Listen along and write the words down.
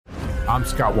I'm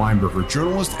Scott Weinberger,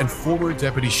 journalist and former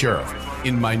deputy sheriff.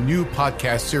 In my new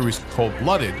podcast series,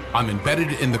 Cold-Blooded, I'm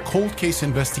embedded in the cold case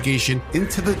investigation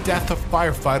into the death of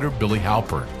firefighter Billy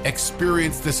Halpern.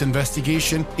 Experience this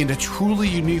investigation in a truly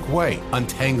unique way,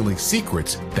 untangling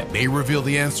secrets that may reveal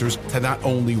the answers to not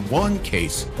only one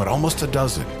case, but almost a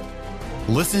dozen.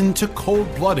 Listen to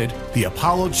Cold-Blooded, the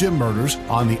Apollo Gym Murders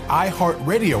on the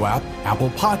iHeartRadio app, Apple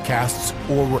Podcasts,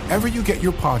 or wherever you get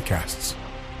your podcasts.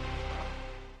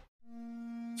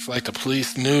 It's like the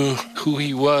police knew who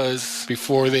he was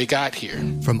before they got here.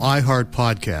 From iHeart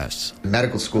Podcasts. The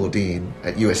medical school dean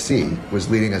at USC was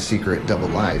leading a secret double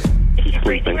life. She's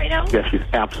breathing right now? Yes, she's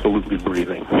absolutely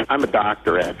breathing. I'm a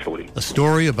doctor, actually. A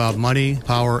story about money,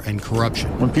 power, and corruption.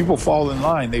 When people fall in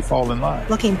line, they fall in line.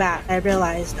 Looking back, I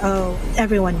realized,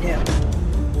 everyone knew.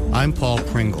 I'm Paul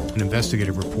Pringle, an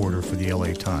investigative reporter for the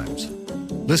LA Times.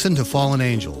 Listen to Fallen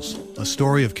Angels, a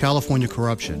story of California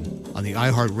corruption on the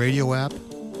iHeartRadio app,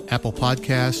 Apple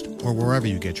Podcast, or wherever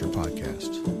you get your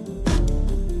podcasts.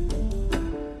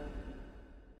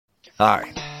 Hi,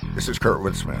 this is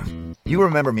Kurtwood Smith. You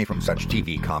remember me from such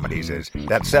TV comedies as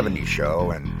That 70s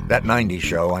Show and That 90s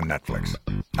Show on Netflix.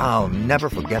 I'll never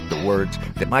forget the words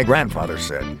that my grandfather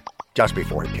said just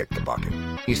before he kicked the bucket.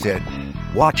 He said,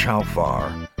 "Watch how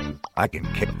far I can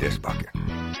kick this bucket."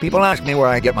 People ask me where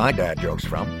I get my dad jokes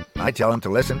from. I tell them to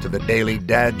listen to the Daily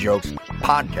Dad Jokes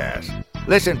podcast.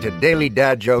 Listen to Daily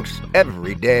Dad Jokes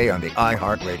every day on the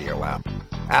iHeartRadio app,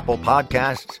 Apple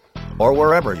Podcasts, or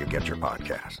wherever you get your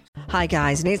podcasts. Hi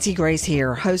guys, Nancy Grace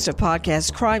here, host of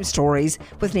podcast Crime Stories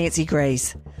with Nancy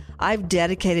Grace. I've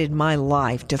dedicated my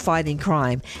life to fighting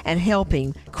crime and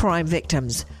helping crime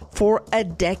victims. For a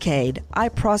decade, I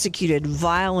prosecuted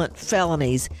violent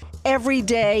felonies. Every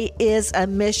day is a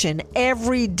mission.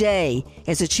 Every day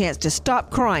is a chance to stop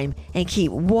crime and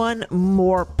keep one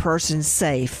more person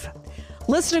safe.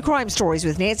 Listen to Crime Stories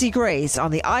with Nancy Grace on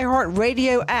the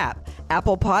iHeartRadio app,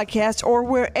 Apple Podcasts, or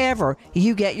wherever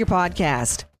you get your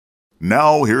podcast.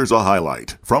 Now here's a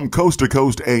highlight from Coast to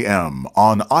Coast AM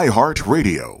on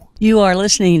iHeartRadio. You are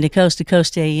listening to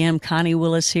Coast AM. Connie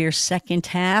Willis here, second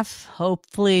half.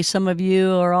 Hopefully some of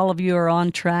you or all of you are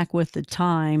on track with the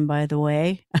time, by the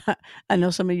way. I know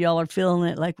some of y'all are feeling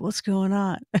it like, what's going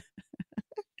on?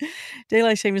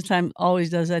 Daylight savings time always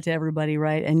does that to everybody,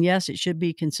 right? And yes, it should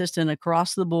be consistent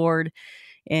across the board.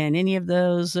 And any of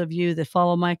those of you that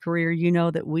follow my career, you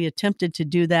know that we attempted to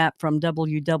do that from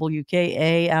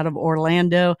WWKA out of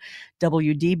Orlando.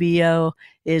 WDBO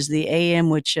is the AM,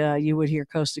 which you would hear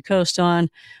Coast to Coast on.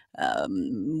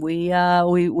 We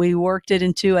worked it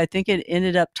into, I think it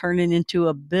ended up turning into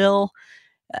a bill.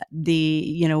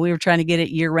 We were trying to get it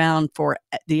year round for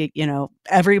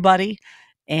everybody.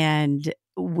 And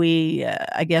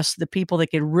I guess the people that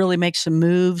could really make some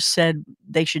moves said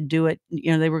they should do it.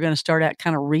 They were going to start out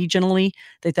kind of regionally.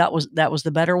 They thought that was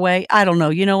the better way. I don't know.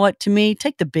 You know what? To me,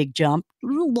 take the big jump,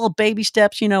 little baby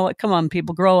steps. You know what? Come on,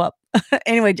 people, grow up.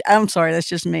 Anyway, I'm sorry. That's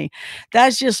just me.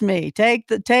 Take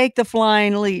the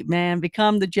flying leap, man.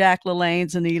 Become the Jack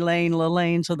LaLannes and the Elaine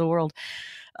LaLannes of the world.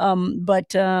 But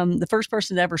the first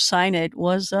person to ever sign it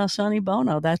was Sonny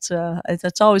Bono. That's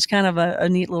always kind of a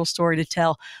neat little story to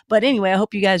tell. But anyway, I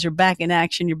hope you guys are back in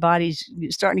action. Your body's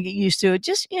starting to get used to it.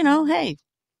 Just, hey,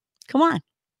 come on,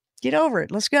 get over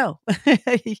it. Let's go.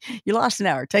 You lost an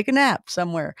hour. Take a nap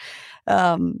somewhere.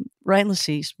 Right. Let's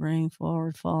see. Spring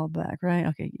forward, fall back. Right.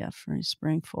 Okay. Yeah.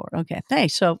 Spring forward. Okay. Hey,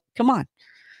 so come on.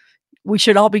 We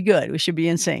should all be good. We should be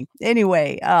in sync.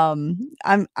 Anyway, I'm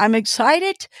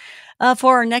excited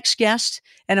for our next guest,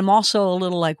 and I'm also a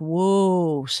little like,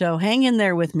 whoa. So hang in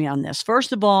there with me on this.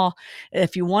 First of all,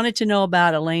 if you wanted to know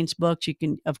about Elaine's books, you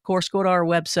can, of course, go to our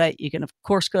website. You can, of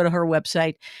course, go to her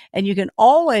website, and you can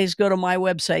always go to my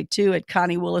website, too, at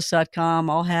ConnieWillis.com.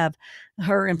 I'll have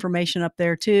her information up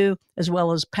there, too, as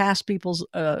well as past people's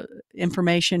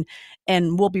information.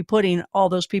 And we'll be putting all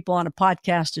those people on a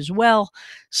podcast as well.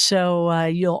 So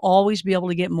you'll always be able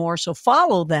to get more. So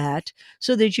follow that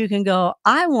so that you can go,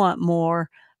 I want more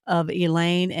of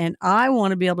Elaine and I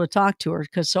want to be able to talk to her.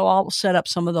 So I'll set up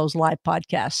some of those live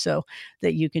podcasts so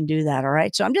that you can do that. All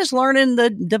right. So I'm just learning the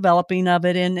developing of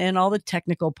it and all the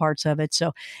technical parts of it.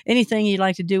 So anything you'd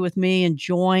like to do with me and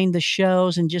join the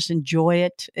shows and just enjoy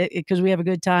it because we have a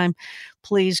good time,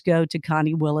 please go to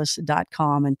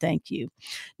ConnieWillis.com and thank you.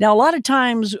 Now, a lot of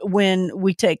times when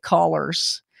we take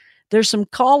callers, there's some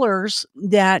callers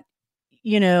that,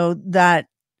 that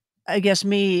I guess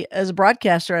me as a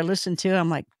broadcaster, I listen to, I'm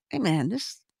like, hey man,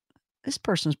 this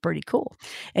person's pretty cool.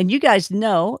 And you guys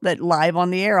know that live on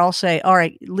the air, I'll say, all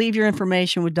right, leave your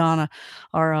information with Donna,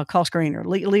 our call screener,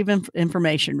 leave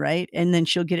information, right? And then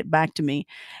she'll get it back to me.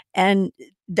 And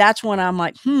that's when I'm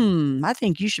like, I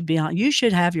think you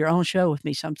should have your own show with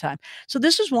me sometime. So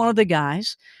this is one of the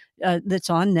guys that's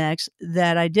on next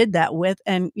that I did that with.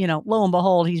 And, lo and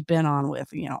behold, he's been on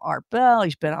with, Art Bell.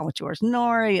 He's been on with George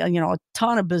Norrie, a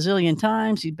ton of bazillion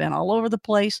times. He's been all over the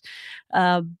place.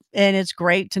 And it's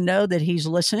great to know that he's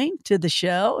listening to the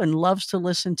show and loves to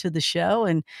listen to the show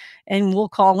and will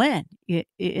call in.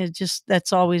 It just,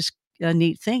 that's always a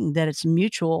neat thing that it's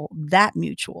mutual.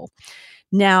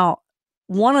 Now,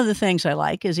 one of the things I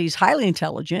like is he's highly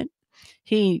intelligent.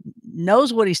 He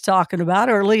knows what he's talking about,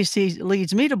 or at least he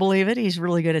leads me to believe it. He's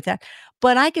really good at that.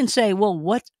 But I can say, well,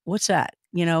 what's that?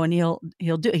 And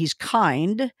he'll do. He's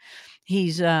kind.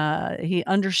 He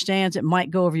understands it might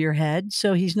go over your head,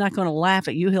 so he's not going to laugh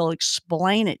at you. He'll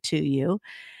explain it to you,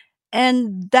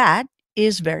 and that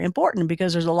is very important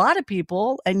because there's a lot of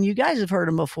people, and you guys have heard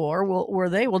them before, where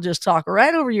they will just talk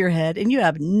right over your head and you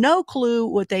have no clue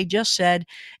what they just said.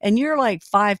 And you're like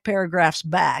 5 paragraphs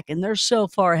back and they're so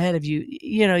far ahead of you,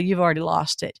 you've already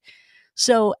lost it.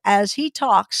 So as he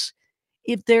talks,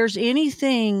 if there's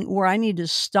anything where I need to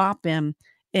stop him,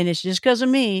 and it's just because of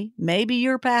me, maybe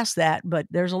you're past that, but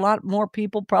there's a lot more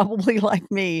people probably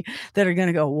like me that are going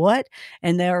to go, what?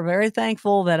 And they're very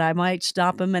thankful that I might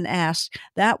stop him and ask.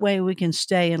 That way we can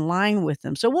stay in line with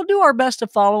them. So we'll do our best to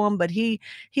follow him, but he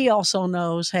also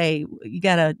knows, hey, you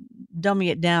got to dummy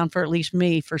it down for at least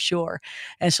me for sure.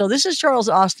 And so this is Charles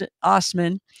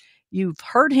Ostman. You've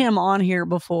heard him on here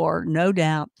before, no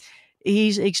doubt.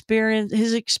 His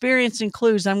experience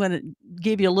includes, I'm going to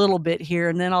give you a little bit here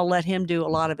and then I'll let him do a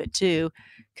lot of it too,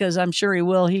 because I'm sure he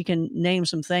will. He can name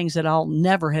some things that I'll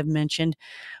never have mentioned,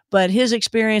 but his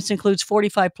experience includes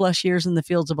 45 plus years in the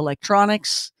fields of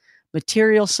electronics,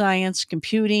 material science,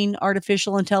 computing,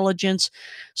 artificial intelligence,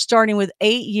 starting with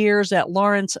 8 years at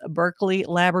Lawrence Berkeley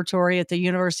Laboratory at the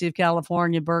University of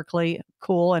California, Berkeley.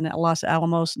 Cool. And at Los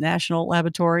Alamos National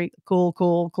Laboratory.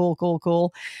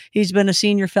 Cool. He's been a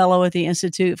senior fellow at the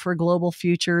Institute for Global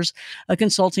Futures, a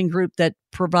consulting group that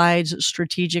provides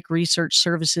strategic research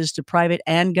services to private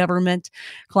and government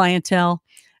clientele.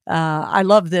 I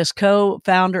love this,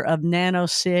 co-founder of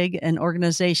NanoSig, an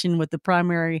organization with the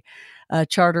primary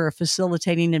charter of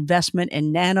facilitating investment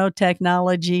in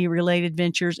nanotechnology related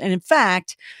ventures. And in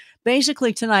fact,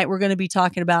 basically tonight we're going to be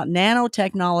talking about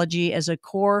nanotechnology as a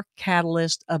core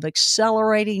catalyst of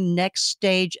accelerating next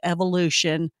stage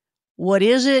evolution. What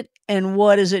is it and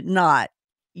what is it not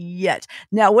yet?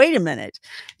 Now, wait a minute.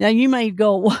 Now you may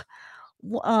go,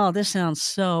 oh, this sounds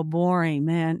so boring,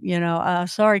 man.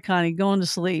 Sorry, Connie, going to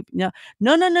sleep. No.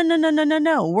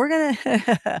 We're going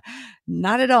to,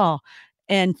 not at all.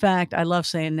 In fact, I love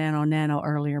saying nano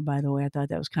earlier, by the way. I thought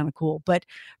that was kind of cool. But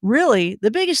really,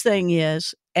 the biggest thing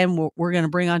is, and we're going to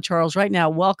bring on Charles right now.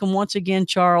 Welcome once again,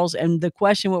 Charles. And the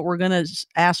question, what we're going to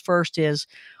ask first is,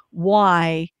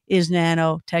 why is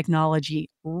nanotechnology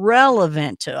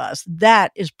relevant to us?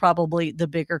 That is probably the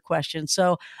bigger question.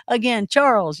 So again,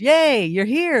 Charles, yay, you're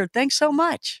here. Thanks so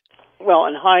much. Well,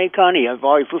 and hi, Connie. I've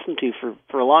always listened to you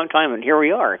for a long time, and here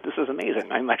we are. This is amazing.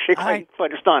 I'm actually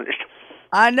quite astonished.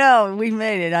 I know, we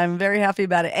made it. I'm very happy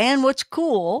about it. And what's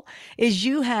cool is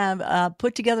you have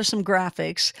put together some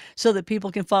graphics so that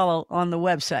people can follow on the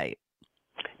website.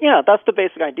 Yeah, that's the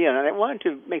basic idea. And I wanted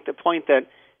to make the point that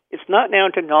it's not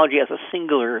nanotechnology as a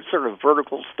singular sort of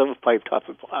vertical stovepipe type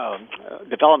of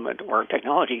development or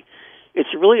technology. It's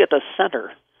really at the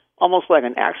center, almost like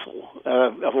an axle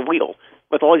of a wheel,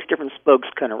 with all these different spokes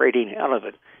kind of radiating out of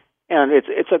it. And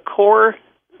it's a core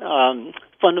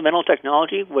fundamental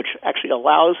technology which actually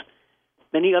allows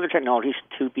many other technologies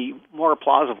to be more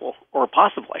plausible, or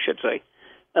possible, I should say,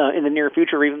 in the near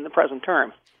future or even the present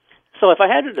term. So if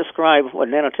I had to describe what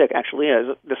nanotech actually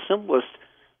is, the simplest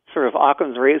sort of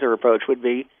Occam's razor approach would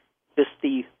be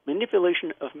the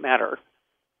manipulation of matter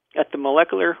at the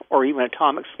molecular or even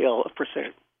atomic scale of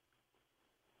precision.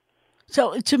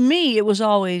 So to me, it was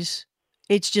always,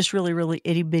 it's just really, really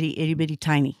itty-bitty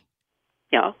tiny.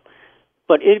 Yeah,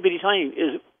 but itty-bitty tiny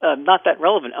is not that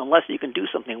relevant unless you can do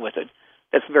something with it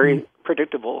that's very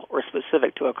predictable or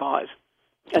specific to a cause.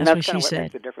 And that's kind of what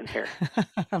makes the difference here.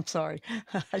 I'm sorry.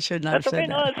 I should not have said that.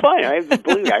 No, that's fine. I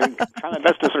believe me. I'm trying my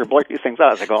best to sort of blurt these things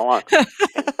out as I go along.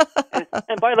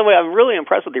 And by the way, I'm really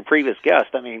impressed with your previous guest.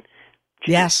 I mean,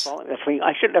 yes.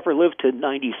 I should never live to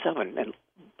 97 and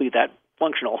be that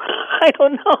functional. I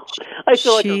don't know. I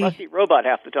feel like a rusty robot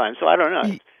half the time, so I don't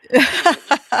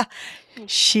know.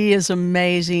 She is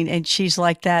amazing, and she's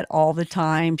like that all the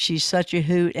time. She's such a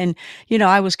hoot. And,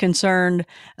 I was concerned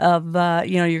of,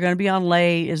 you're going to be on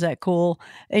late. Is that cool?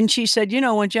 And she said,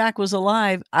 when Jack was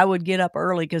alive, I would get up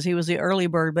early because he was the early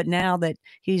bird. But now that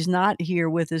he's not here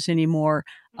with us anymore,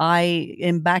 I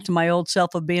am back to my old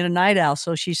self of being a night owl.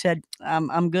 So she said,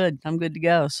 I'm good. I'm good to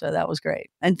go. So that was great.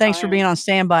 And thanks for being on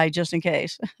standby just in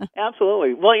case.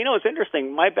 Absolutely. Well, it's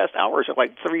interesting. My best hours are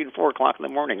like 3 and 4 o'clock in the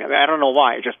morning. I don't know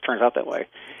why. It just turns out that way.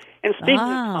 And speaking of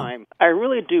time, I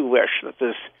really do wish that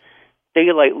this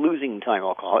daylight losing time,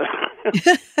 I'll call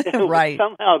it, right, would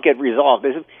somehow get resolved.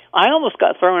 I almost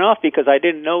got thrown off because I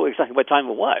didn't know exactly what time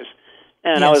it was.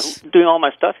 And I was doing all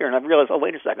my stuff here, and I realized, oh,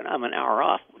 wait a second, I'm an hour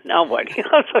off. Now what? So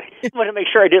I want to make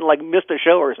sure I didn't, miss the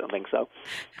show or something. So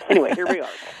anyway, here we are.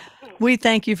 We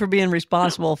thank you for being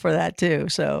responsible for that, too.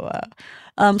 So,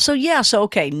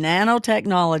 okay,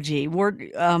 nanotechnology. We're,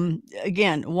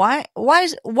 again,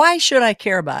 why should I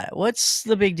care about it? What's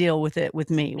the big deal with it with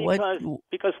me?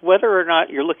 Because whether or not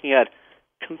you're looking at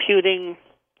computing,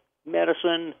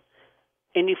 medicine,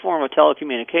 any form of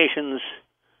telecommunications,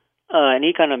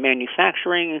 any kind of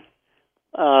manufacturing,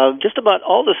 just about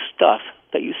all the stuff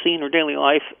that you see in your daily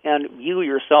life, and you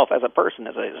yourself as a person,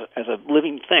 as a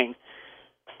living thing,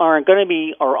 are going to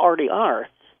be, or already are,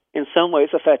 in some ways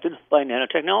affected by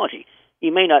nanotechnology.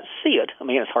 You may not see it. I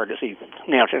mean, it's hard to see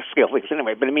nanotech scale things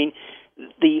anyway, but I mean,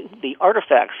 the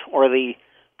artifacts or the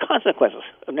consequences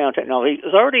of nanotechnology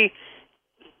is already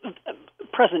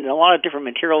present in a lot of different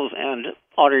materials and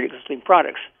already existing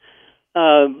products.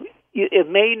 It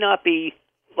may not be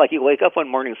like you wake up one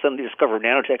morning and suddenly discover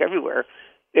nanotech everywhere.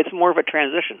 It's more of a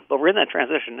transition, but we're in that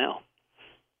transition now.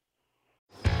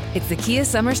 It's the Kia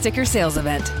Summer Sticker Sales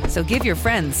Event, so give your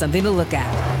friends something to look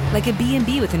at, like a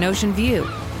B&B with an ocean view,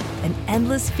 an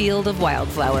endless field of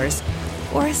wildflowers,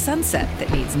 or a sunset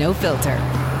that needs no filter.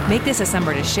 Make this a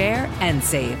summer to share and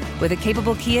save with a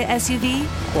capable Kia SUV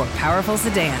or powerful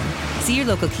sedan. See your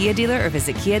local Kia dealer or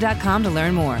visit kia.com to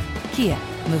learn more. Kia,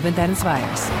 movement that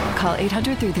inspires. Call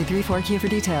 800-3334-KIA for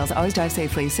details. Always drive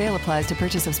safely. Sale applies to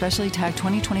purchase of specially tagged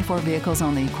 2024 vehicles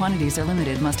only. Quantities are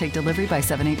limited. Must take delivery by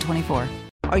 7/8/24.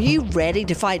 Are you ready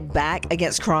to fight back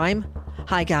against crime?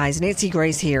 Hi guys, Nancy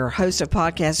Grace here, host of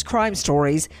podcast Crime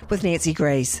Stories with Nancy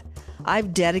Grace.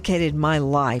 I've dedicated my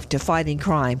life to fighting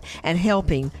crime and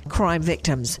helping crime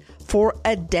victims. For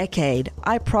a decade,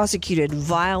 I prosecuted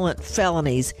violent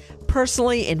felonies,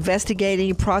 personally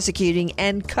investigating, prosecuting,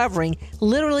 and covering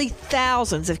literally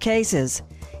thousands of cases.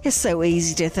 It's so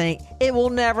easy to think it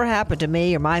will never happen to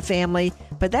me or my family,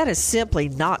 but that is simply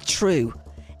not true.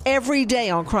 Every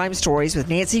day on Crime Stories with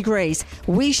Nancy Grace,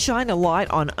 we shine a light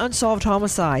on unsolved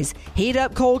homicides, heat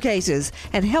up cold cases,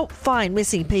 and help find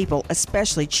missing people,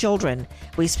 especially children.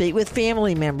 We speak with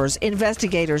family members,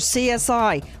 investigators,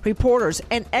 CSI, reporters,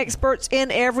 and experts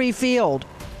in every field.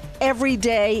 Every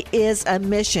day is a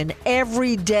mission.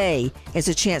 Every day is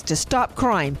a chance to stop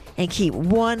crime and keep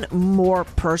one more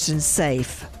person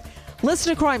safe.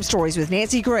 Listen to Crime Stories with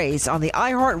Nancy Grace on the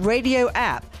iHeartRadio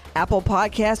app, Apple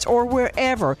Podcasts, or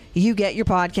wherever you get your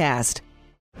podcast.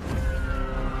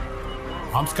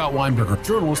 I'm Scott Weinberger,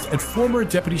 journalist and former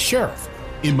deputy sheriff.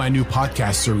 In my new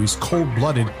podcast series, Cold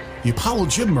Blooded, The Apollo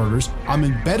Gym Murders, I'm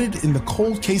embedded in the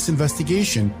cold case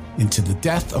investigation into the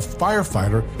death of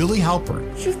firefighter Billy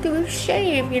Halpern. It's just a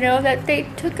shame, that they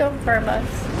took him from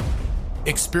us.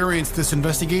 Experience this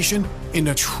investigation in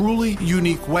a truly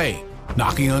unique way,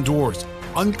 knocking on doors,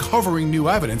 uncovering new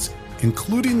evidence,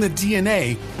 including the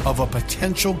DNA of a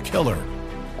potential killer.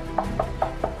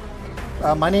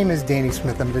 My name is Danny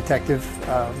Smith. I'm a detective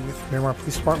with Miramar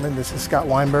Police Department. This is Scott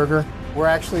Weinberger. We're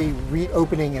actually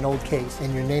reopening an old case,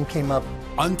 and your name came up.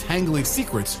 Untangling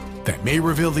secrets that may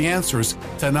reveal the answers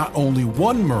to not only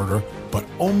one murder, but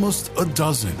almost a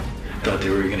dozen. I thought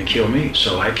they were going to kill me,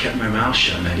 so I kept my mouth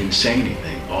shut and I didn't say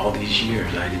anything. All these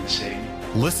years, I didn't say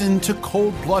anything. Listen to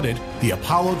Cold Blooded, The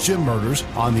Apollo Gym Murders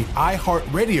on the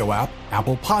iHeartRadio app,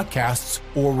 Apple Podcasts,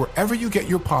 or wherever you get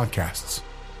your podcasts.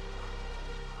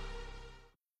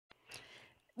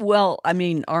 Well, I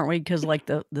mean, aren't we? Because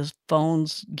the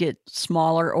phones get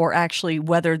smaller, or actually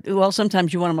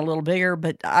sometimes you want them a little bigger,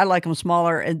 but I like them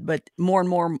smaller, but more and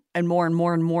more and more and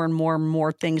more and more and more and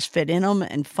more things fit in them,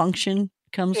 and function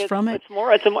comes from it.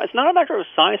 It's not a matter of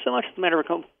size so much; it's a matter of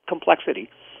complexity.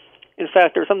 In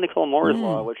fact, there's something called Moore's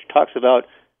Law, which talks about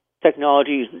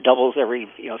technology doubles every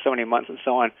so many months and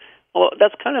so on. Well,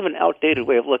 that's kind of an outdated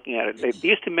way of looking at it. They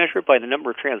used to measure it by the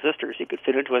number of transistors you could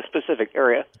fit into a specific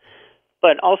area.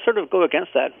 But I'll sort of go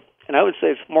against that, and I would say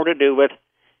it's more to do with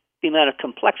the amount of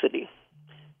complexity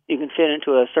you can fit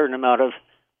into a certain amount of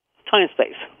time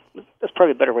space. That's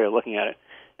probably a better way of looking at it.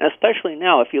 And especially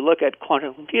now, if you look at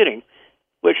quantum computing,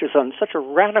 which is on such a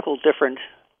radical different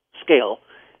scale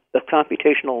of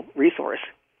computational resource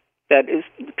that is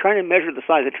trying to measure the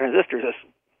size of transistors is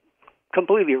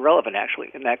completely irrelevant,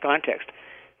 actually, in that context.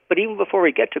 But even before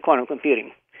we get to quantum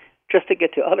computing, just to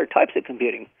get to other types of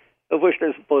computing, of which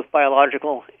there's both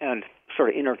biological and sort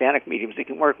of inorganic mediums you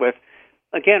can work with.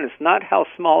 Again, it's not how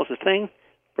small is the thing,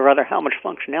 but rather how much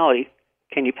functionality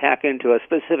can you pack into a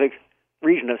specific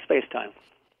region of space-time.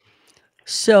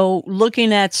 So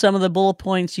looking at some of the bullet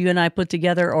points you and I put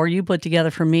together, or you put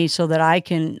together for me so that I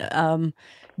can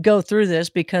go through this,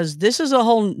 because this is a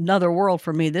whole nother world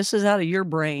for me. This is out of your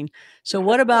brain. So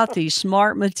what about the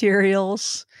smart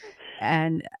materials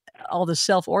and all the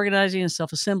self-organizing and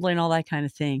self-assembly and all that kind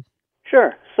of thing?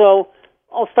 Sure. So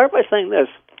I'll start by saying this.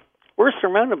 We're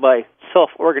surrounded by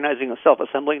self-organizing and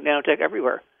self-assembling nanotech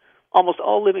everywhere. Almost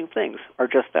all living things are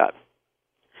just that.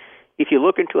 If you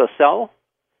look into a cell,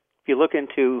 if you look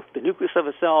into the nucleus of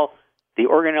a cell, the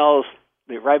organelles,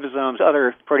 the ribosomes,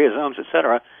 other proteasomes,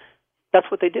 etc., that's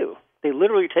what they do. They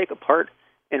literally take apart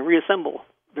and reassemble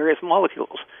various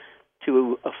molecules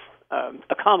to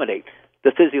accommodate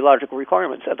the physiological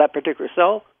requirements of that particular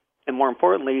cell, and more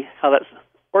importantly, how that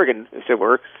organ, as it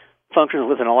were, functions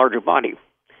within a larger body.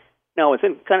 Now, what's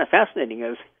kind of fascinating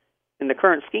is, in the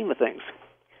current scheme of things,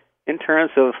 in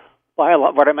terms of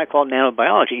what I might call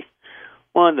nanobiology,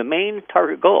 one of the main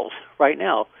target goals right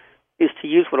now is to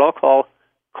use what I'll call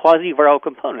quasi-viral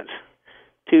components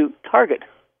to target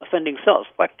offending cells,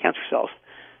 like cancer cells,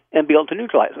 and be able to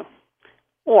neutralize them,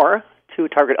 or to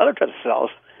target other types of cells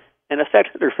and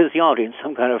affect their physiology in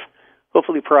some kind of,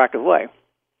 hopefully, proactive way.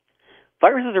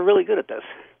 Viruses are really good at this.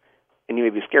 And you may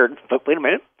be scared, but wait a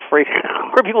minute,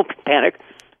 before people panic,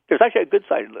 there's actually a good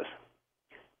side to this.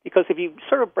 Because if you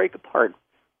sort of break apart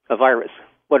a virus,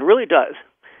 what it really does,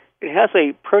 it has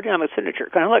a proteomic signature,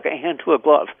 kind of like a hand to a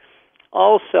glove.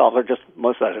 All cells, or just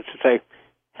most of it, to say,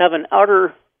 have an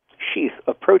outer sheath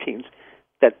of proteins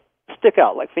that stick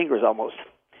out like fingers almost.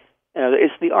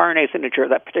 It's the RNA signature of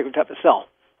that particular type of cell.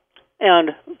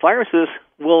 And viruses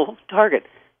will target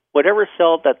whatever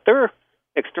cell that their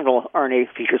external RNA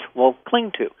features will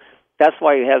cling to. That's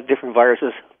why you have different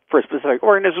viruses for specific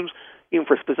organisms, even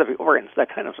for specific organs, that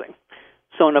kind of thing.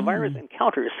 So when a virus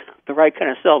encounters the right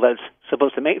kind of cell that it's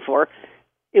supposed to mate for,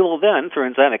 it will then, through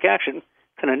enzymatic action,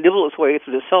 kind of nibble its way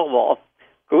through the cell wall,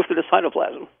 go through the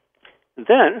cytoplasm. And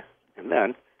then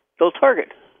they'll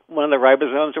target one of the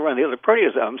ribosomes or one of the other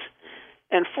proteasomes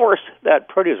and force that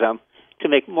proteasome to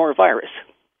make more virus,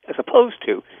 as opposed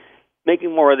to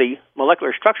making more of the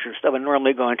molecular structures that would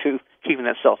normally go into keeping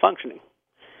that cell functioning.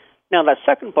 Now, that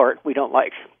second part we don't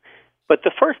like, but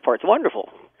the first part's wonderful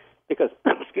because,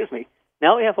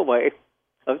 now we have a way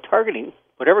of targeting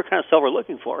whatever kind of cell we're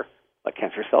looking for, like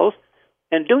cancer cells,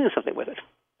 and doing something with it,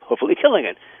 hopefully killing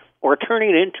it, or turning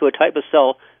it into a type of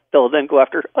cell that will then go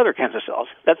after other cancer cells,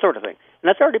 that sort of thing. And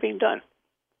that's already being done.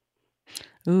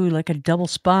 Ooh, like a double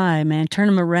spy, man. Turn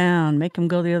them around, make them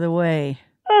go the other way.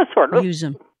 Sort of. Use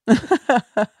them. How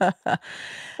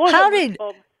did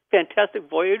Fantastic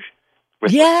Voyage?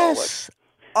 Yes.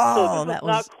 So that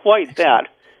was not quite that.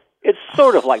 It's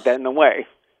sort of like that in a way.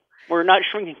 We're not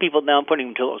shrinking people down, putting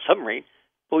them into a submarine,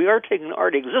 but we are taking an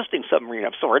already existing submarine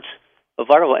of sorts, a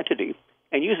viral entity,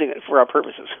 and using it for our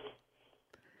purposes.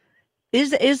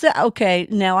 Is that okay?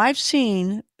 Now I've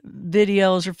seen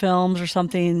videos or films or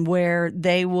something where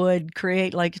they would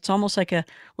create, like, it's almost like a,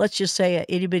 let's just say, a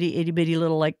itty bitty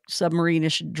little like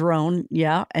submarine-ish drone,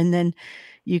 yeah, and then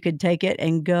you could take it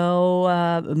and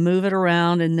go move it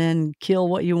around and then kill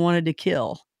what you wanted to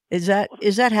kill. Is that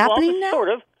happening now? Sort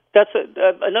of. That's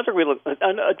another way.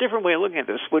 A different way of looking at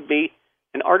this would be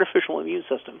an artificial immune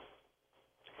system.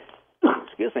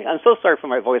 Excuse me. I'm so sorry for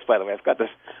my voice, by the way. I've got this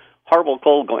horrible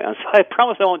cold going on, so I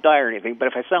promise I won't die or anything, but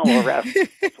if I sound a little raspy,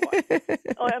 that's why.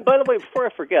 Oh, and by the way, before I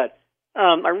forget,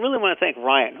 I really want to thank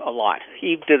Ryan a lot.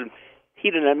 He did an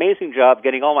amazing job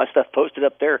getting all my stuff posted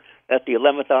up there at the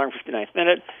 11th hour and 59th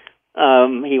minute.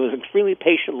 He was extremely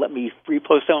patient, let me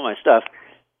repost some of my stuff,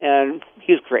 and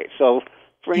he's great. So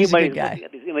for anybody who's looking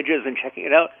at these images and checking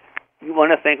it out, you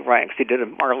want to thank Ryan because he did a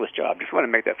marvelous job. Just want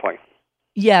to make that point.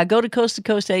 Yeah, go to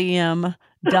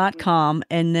coasttocoastam.com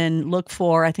and then look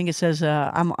for, I think it says,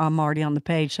 I'm already on the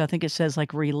page, so I think it says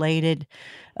like related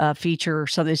feature or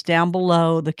something. It's down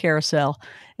below the carousel,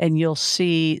 and you'll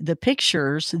see the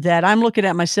pictures that I'm looking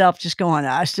at myself just going,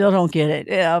 I still don't get it.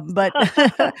 Yeah, but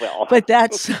but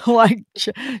that's why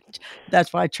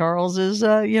Charles is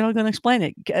going to explain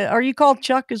it. Are you called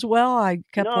Chuck as well? I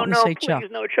kept wanting to say please, Chuck.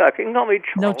 No, Chuck. You can call me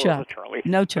Charles. No Chuck. Charlie.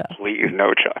 No Chuck. Please,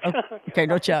 no Chuck. Okay,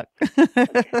 no Chuck.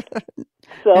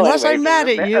 So unless anyway, I'm mad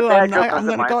at you, I'm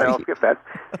going to call you. Skip that.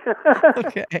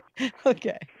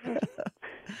 Okay.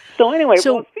 So anyway,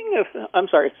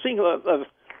 speaking of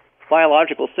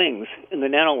biological things in the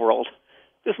nano world,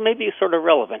 this may be sort of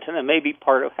relevant, and it may be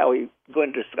part of how we go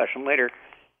into discussion later.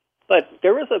 But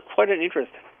there was quite an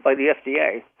interest by the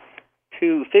FDA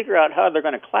to figure out how they're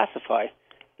going to classify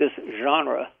this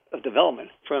genre of development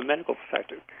from a medical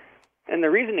perspective. And the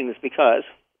reasoning is because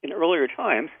in earlier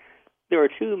times, there were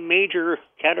two major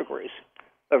categories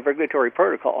of regulatory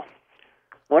protocol,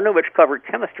 one of which covered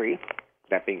chemistry,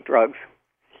 that being drugs,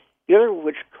 the other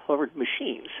which covered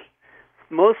machines,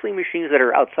 mostly machines that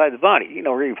are outside the body,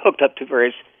 where you've hooked up to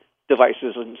various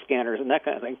devices and scanners and that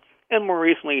kind of thing, and more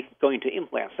recently going to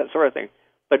implants, that sort of thing.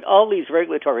 But all these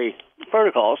regulatory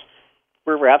protocols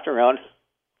were wrapped around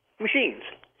machines.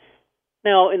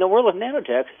 Now, in the world of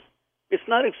nanotech, it's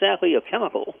not exactly a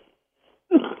chemical,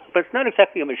 but it's not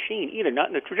exactly a machine either, not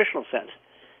in the traditional sense.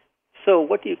 So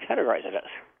what do you categorize it as?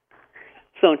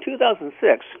 So in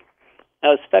 2006, I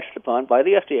was fetched upon by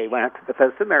the FDA, went out to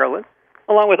Bethesda, Maryland,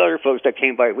 along with other folks that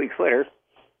came by weeks later.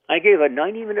 I gave a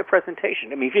 90-minute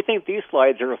presentation. I mean, if you think these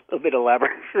slides are a bit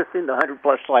elaborate, you've seen the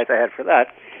 100-plus slides I had for that.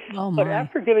 Oh, but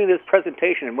after giving this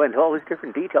presentation and went into all these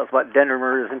different details about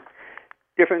dendrimers and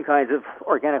different kinds of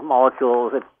organic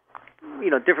molecules and,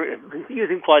 different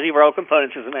using quasi-viral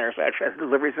components as a manufacturing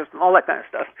delivery system, all that kind of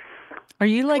stuff. Are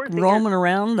you roaming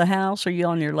around the house? Are you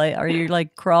on your Are you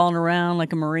crawling around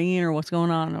like a Marine, or what's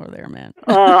going on over there, man?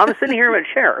 I'm sitting here in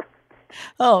a chair.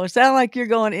 Oh, it sounds like you're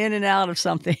going in and out of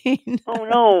something. Oh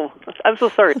no, I'm so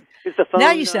sorry. Is the phone?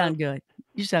 Now you sound good.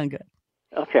 You sound good.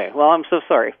 Okay, well, I'm so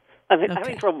sorry. I'm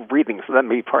having trouble breathing, so that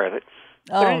may be part of it.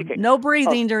 Oh, no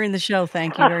breathing during the show.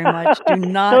 Thank you very much. Do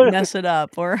not mess it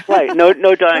up. Right. No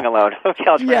dying allowed. Okay,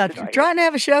 I'll try to die. Trying to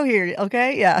have a show here.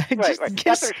 Okay. Yeah. Right.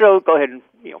 After the show, go ahead and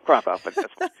crop off. But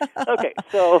that's fine. Okay.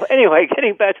 So anyway,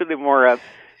 getting back to the more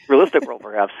realistic role,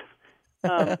 perhaps.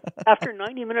 After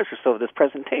 90 minutes or so of this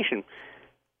presentation,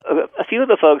 a few of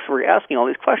the folks were asking all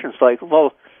these questions like,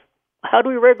 well, how do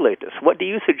we regulate this? What do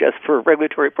you suggest for a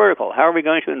regulatory protocol? How are we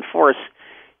going to enforce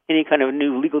any kind of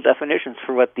new legal definitions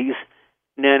for what these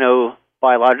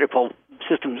nanobiological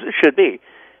systems should be?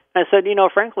 And I said,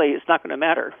 frankly, it's not going to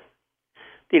matter.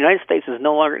 The United States is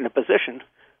no longer in a position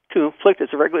to inflict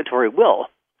its regulatory will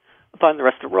upon the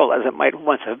rest of the world as it might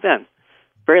once have been.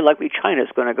 Very likely China is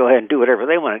going to go ahead and do whatever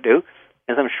they want to do,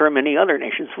 as I'm sure many other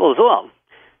nations will as well.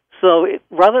 So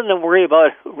rather than worry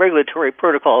about regulatory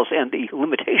protocols and the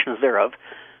limitations thereof,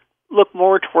 look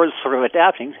more towards sort of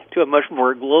adapting to a much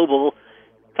more global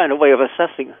kind of way of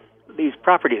assessing these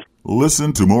properties.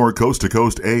 Listen to more Coast to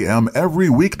Coast AM every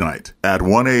weeknight at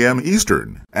 1 a.m.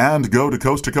 Eastern, and go to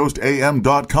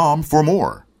coasttocoastam.com for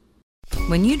more.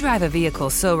 When you drive a vehicle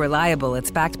so reliable it's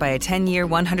backed by a 10-year,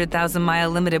 100,000-mile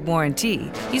limited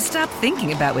warranty, you stop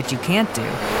thinking about what you can't do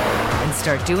and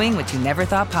start doing what you never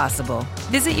thought possible.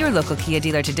 Visit your local Kia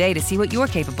dealer today to see what you're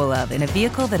capable of in a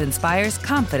vehicle that inspires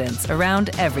confidence around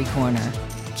every corner.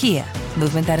 Kia,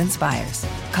 movement that inspires.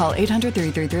 Call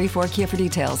 800-333-4KIA for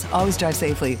details. Always drive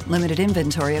safely. Limited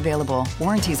inventory available.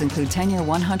 Warranties include 10-year,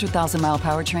 100,000-mile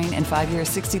powertrain and 5-year,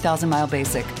 60,000-mile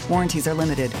basic. Warranties are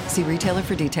limited. See retailer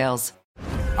for details.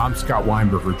 I'm Scott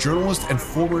Weinberger, journalist and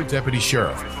former deputy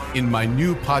sheriff. In my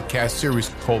new podcast series,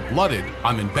 Cold-Blooded,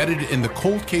 I'm embedded in the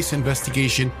cold case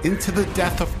investigation into the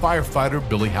death of firefighter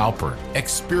Billy Halpern.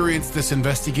 Experience this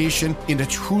investigation in a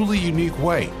truly unique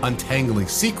way, untangling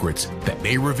secrets that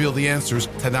may reveal the answers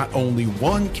to not only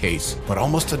one case, but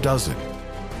almost a dozen.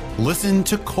 Listen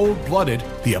to Cold-Blooded,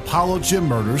 the Apollo Gym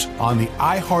Murders on the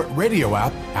iHeartRadio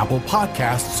app, Apple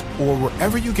Podcasts, or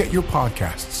wherever you get your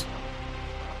podcasts.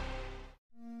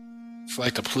 It's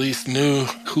like the police knew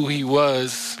who he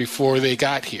was before they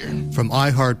got here. From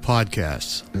iHeart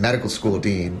Podcasts. The medical school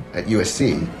dean at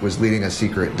USC was leading a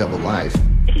secret double life.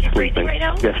 She's breathing right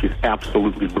now? Yes, she's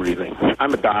absolutely breathing.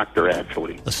 I'm a doctor,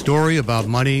 actually. A story about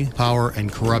money, power,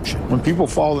 and corruption. When people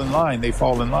fall in line, they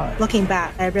fall in line. Looking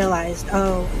back, I realized,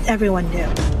 everyone knew.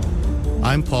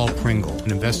 I'm Paul Pringle,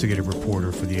 an investigative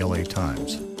reporter for the LA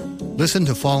Times. Listen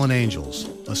to Fallen Angels,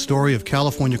 a story of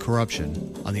California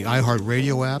corruption on the iHeart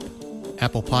Radio app,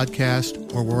 Apple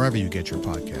Podcast, or wherever you get your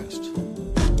podcasts.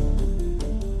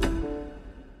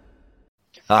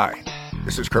 Hi,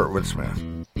 this is Kurtwood Smith.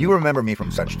 You remember me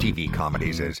from such TV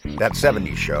comedies as That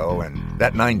 70s Show and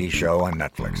That 90s Show on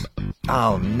Netflix.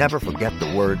 I'll never forget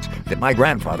the words that my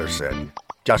grandfather said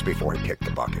just before he kicked the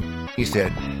bucket. He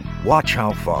said, "Watch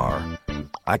how far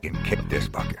I can kick this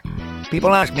bucket."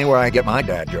 People ask me where I get my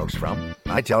dad jokes from.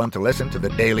 I tell them to listen to the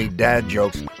Daily Dad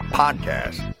Jokes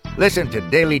podcast. Listen to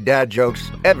Daily Dad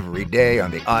Jokes every day on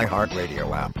the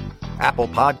iHeartRadio app, Apple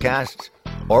Podcasts,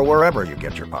 or wherever you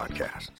get your podcasts.